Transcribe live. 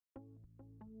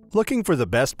Looking for the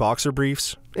best boxer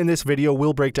briefs? In this video,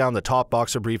 we'll break down the top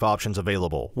boxer brief options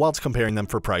available, whilst comparing them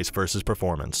for price versus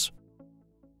performance.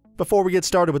 Before we get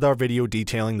started with our video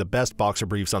detailing the best boxer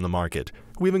briefs on the market,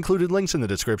 we've included links in the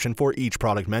description for each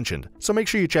product mentioned, so make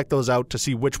sure you check those out to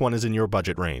see which one is in your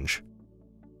budget range.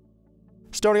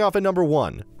 Starting off at number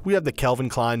 1, we have the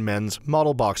Klein men's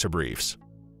Modal boxer briefs.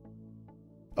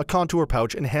 A contour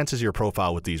pouch enhances your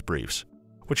profile with these briefs,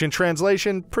 which in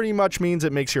translation pretty much means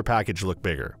it makes your package look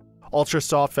bigger. Ultra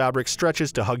soft fabric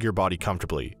stretches to hug your body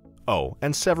comfortably. Oh,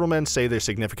 and several men say their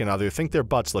significant other think their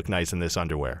butts look nice in this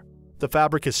underwear. The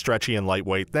fabric is stretchy and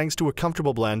lightweight thanks to a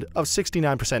comfortable blend of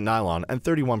 69% nylon and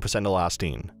 31%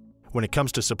 elastane. When it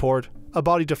comes to support, a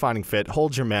body-defining fit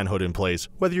holds your manhood in place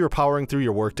whether you're powering through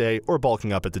your workday or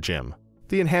bulking up at the gym.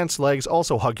 The enhanced legs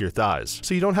also hug your thighs,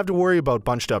 so you don't have to worry about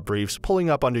bunched-up briefs pulling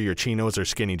up under your chinos or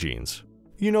skinny jeans.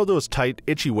 You know those tight,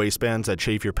 itchy waistbands that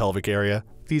chafe your pelvic area?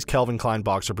 These Klein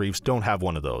boxer briefs don't have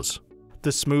one of those.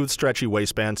 The smooth, stretchy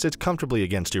waistband sits comfortably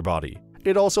against your body.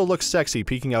 It also looks sexy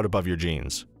peeking out above your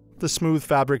jeans. The smooth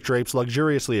fabric drapes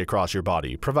luxuriously across your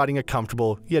body, providing a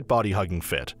comfortable, yet body-hugging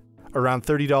fit. Around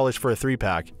 $30 for a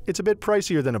 3-pack, it's a bit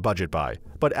pricier than a budget buy,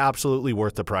 but absolutely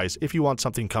worth the price if you want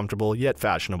something comfortable yet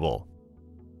fashionable.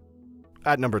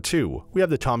 At number 2, we have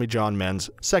the Tommy John men's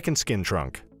Second Skin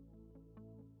Trunk.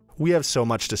 We have so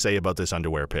much to say about this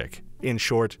underwear pick. In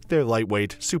short, they're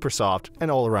lightweight, super soft, and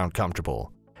all around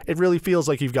comfortable. It really feels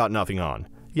like you've got nothing on,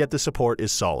 yet the support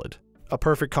is solid. A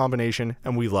perfect combination,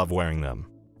 and we love wearing them.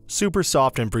 Super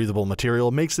soft and breathable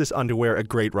material makes this underwear a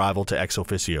great rival to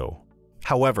ExOfficio.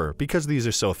 However, because these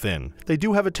are so thin, they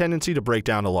do have a tendency to break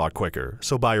down a lot quicker,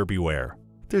 so buyer beware.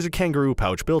 There's a kangaroo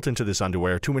pouch built into this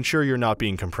underwear to ensure you're not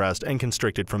being compressed and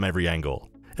constricted from every angle.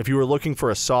 If you are looking for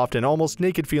a soft and almost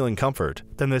naked feeling comfort,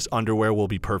 then this underwear will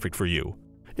be perfect for you.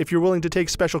 If you're willing to take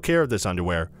special care of this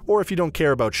underwear, or if you don't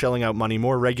care about shelling out money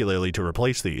more regularly to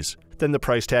replace these, then the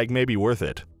price tag may be worth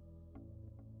it.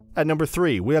 At number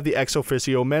 3, we have the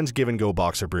ExOfficio men's Give & Go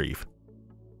boxer brief.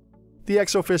 The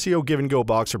ExOfficio Give & Go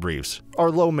boxer briefs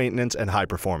are low maintenance and high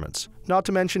performance, not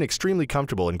to mention extremely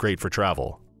comfortable and great for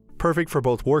travel. Perfect for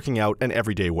both working out and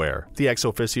everyday wear, the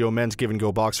ExOfficio men's Give &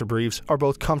 Go boxer briefs are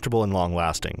both comfortable and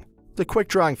long-lasting. The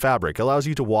quick-drying fabric allows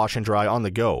you to wash and dry on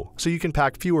the go, so you can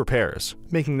pack fewer pairs,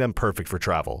 making them perfect for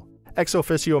travel.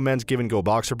 ExOfficio men's Give & Go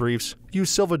boxer briefs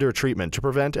use Silvadur treatment to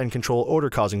prevent and control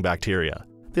odor-causing bacteria.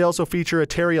 They also feature a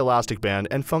terry elastic band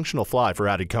and functional fly for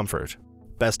added comfort.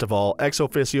 Best of all,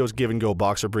 ExOfficio's Give & Go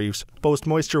boxer briefs boast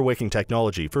moisture-wicking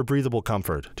technology for breathable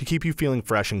comfort to keep you feeling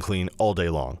fresh and clean all day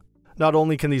long. Not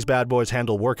only can these bad boys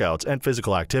handle workouts and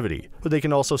physical activity, but they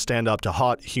can also stand up to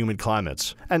hot, humid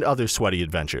climates and other sweaty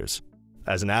adventures.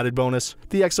 As an added bonus,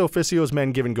 the ExOfficio's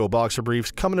men Give & Go boxer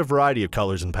briefs come in a variety of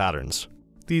colors and patterns.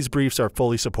 These briefs are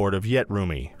fully supportive yet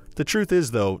roomy. The truth is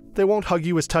though, they won't hug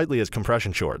you as tightly as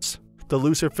compression shorts. The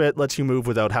looser fit lets you move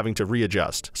without having to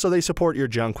readjust, so they support your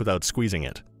junk without squeezing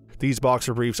it. These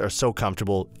boxer briefs are so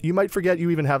comfortable, you might forget you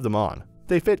even have them on.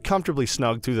 They fit comfortably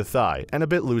snug through the thigh and a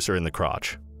bit looser in the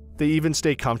crotch. They even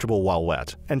stay comfortable while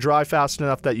wet, and dry fast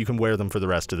enough that you can wear them for the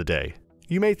rest of the day.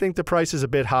 You may think the price is a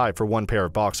bit high for one pair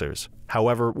of boxers.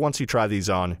 However, once you try these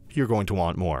on, you're going to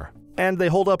want more. And they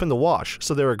hold up in the wash,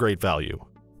 so they're a great value.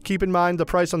 Keep in mind the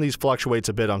price on these fluctuates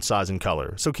a bit on size and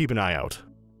color, so keep an eye out.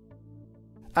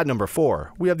 At number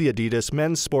 4, we have the Adidas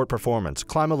Men's Sport Performance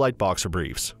Climalite boxer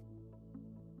briefs.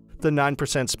 The 9%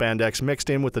 spandex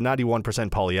mixed in with the 91%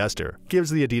 polyester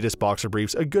gives the Adidas boxer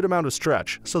briefs a good amount of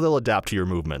stretch, so they'll adapt to your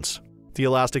movements. The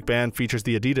elastic band features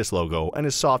the Adidas logo and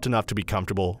is soft enough to be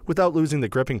comfortable without losing the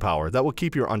gripping power that will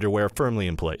keep your underwear firmly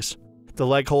in place. The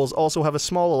leg holes also have a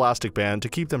small elastic band to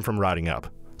keep them from riding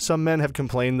up. Some men have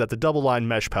complained that the double-line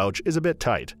mesh pouch is a bit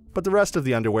tight, but the rest of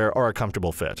the underwear are a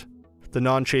comfortable fit. The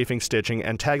non-chafing stitching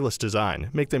and tagless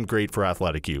design make them great for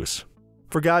athletic use.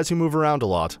 For guys who move around a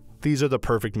lot, these are the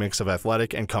perfect mix of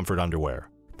athletic and comfort underwear.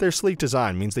 Their sleek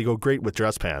design means they go great with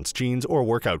dress pants, jeans, or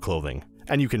workout clothing,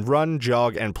 and you can run,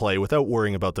 jog, and play without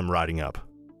worrying about them riding up.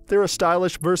 They're a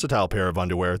stylish, versatile pair of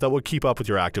underwear that will keep up with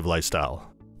your active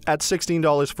lifestyle. At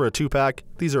 $16 for a 2-pack,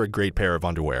 these are a great pair of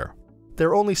underwear.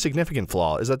 Their only significant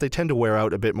flaw is that they tend to wear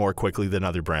out a bit more quickly than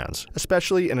other brands,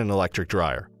 especially in an electric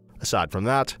dryer. Aside from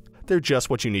that, they're just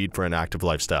what you need for an active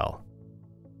lifestyle.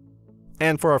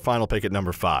 And for our final pick at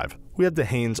number 5, we have the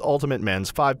Hanes Ultimate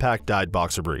Men's 5-pack dyed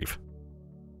boxer brief.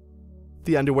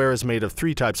 The underwear is made of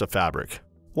 3 types of fabric: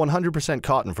 100%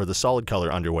 cotton for the solid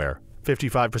color underwear,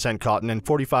 55% cotton and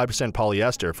 45%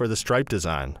 polyester for the stripe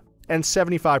design, and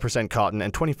 75% cotton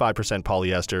and 25%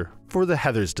 polyester for the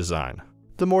Heathers design.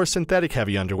 The more synthetic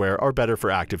heavy underwear are better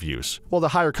for active use, while the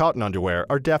higher cotton underwear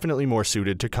are definitely more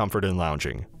suited to comfort and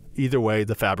lounging. Either way,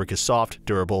 the fabric is soft,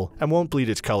 durable, and won't bleed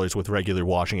its colors with regular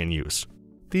washing and use.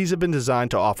 These have been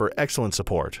designed to offer excellent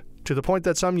support, to the point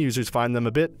that some users find them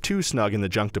a bit too snug in the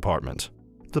junk department.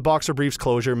 The boxer brief's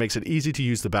closure makes it easy to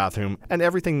use the bathroom, and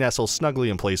everything nestles snugly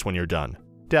in place when you're done.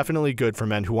 Definitely good for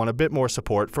men who want a bit more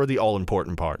support for the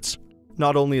all-important parts.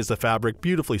 Not only is the fabric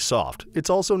beautifully soft,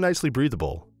 it's also nicely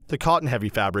breathable. The cotton-heavy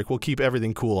fabric will keep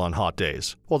everything cool on hot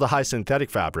days, while the high synthetic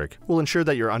fabric will ensure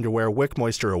that your underwear wick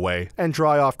moisture away and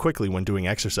dry off quickly when doing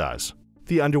exercise.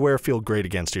 The underwear feel great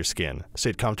against your skin,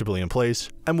 sit comfortably in place,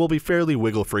 and will be fairly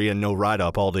wiggle-free and no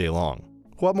ride-up all day long.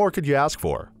 What more could you ask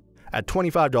for? At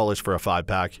 $25 for a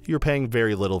 5-pack, you're paying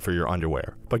very little for your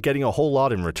underwear, but getting a whole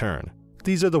lot in return.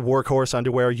 These are the workhorse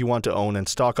underwear you want to own and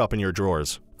stock up in your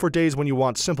drawers, for days when you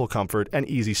want simple comfort and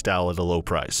easy style at a low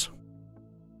price.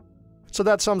 So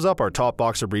that sums up our top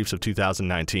boxer briefs of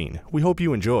 2019. We hope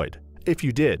you enjoyed. If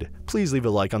you did, please leave a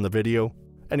like on the video,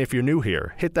 and if you're new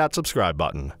here, hit that subscribe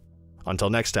button. Until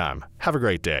next time, have a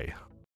great day.